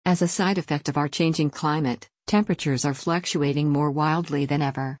As a side effect of our changing climate, temperatures are fluctuating more wildly than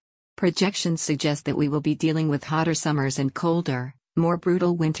ever. Projections suggest that we will be dealing with hotter summers and colder, more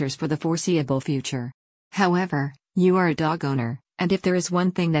brutal winters for the foreseeable future. However, you are a dog owner, and if there is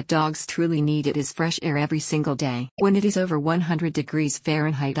one thing that dogs truly need, it is fresh air every single day. When it is over 100 degrees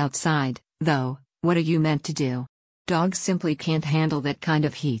Fahrenheit outside, though, what are you meant to do? Dogs simply can't handle that kind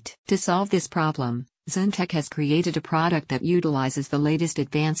of heat. To solve this problem, Zentech has created a product that utilizes the latest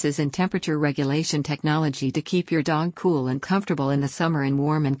advances in temperature regulation technology to keep your dog cool and comfortable in the summer and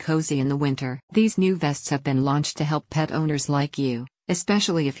warm and cozy in the winter. These new vests have been launched to help pet owners like you,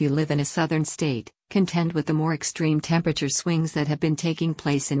 especially if you live in a southern state, contend with the more extreme temperature swings that have been taking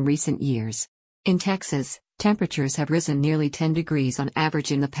place in recent years. In Texas, temperatures have risen nearly 10 degrees on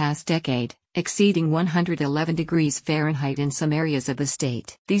average in the past decade, exceeding 111 degrees Fahrenheit in some areas of the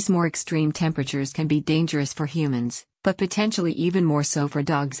state. These more extreme temperatures can be dangerous for humans, but potentially even more so for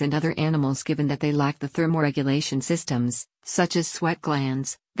dogs and other animals, given that they lack the thermoregulation systems, such as sweat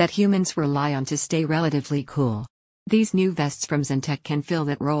glands, that humans rely on to stay relatively cool. These new vests from Zentech can fill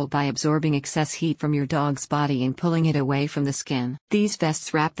that role by absorbing excess heat from your dog's body and pulling it away from the skin. These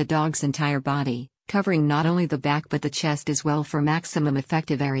vests wrap the dog's entire body, covering not only the back but the chest as well for maximum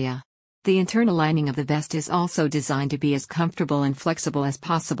effective area. The internal lining of the vest is also designed to be as comfortable and flexible as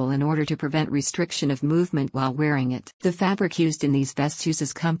possible in order to prevent restriction of movement while wearing it. The fabric used in these vests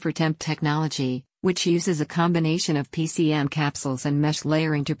uses ComfortTemp technology, which uses a combination of PCM capsules and mesh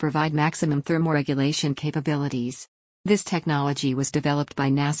layering to provide maximum thermoregulation capabilities. This technology was developed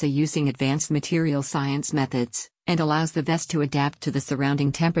by NASA using advanced material science methods, and allows the vest to adapt to the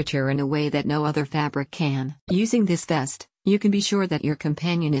surrounding temperature in a way that no other fabric can. Using this vest, you can be sure that your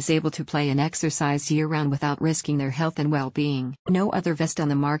companion is able to play and exercise year-round without risking their health and well-being. No other vest on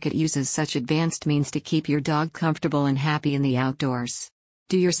the market uses such advanced means to keep your dog comfortable and happy in the outdoors.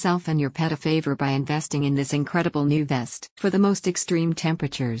 Do yourself and your pet a favor by investing in this incredible new vest. For the most extreme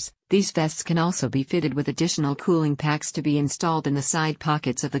temperatures, these vests can also be fitted with additional cooling packs to be installed in the side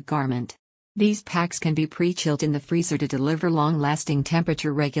pockets of the garment. These packs can be pre-chilled in the freezer to deliver long-lasting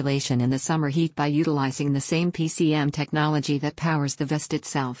temperature regulation in the summer heat by utilizing the same PCM technology that powers the vest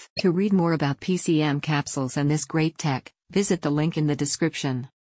itself. To read more about PCM capsules and this great tech, visit the link in the description.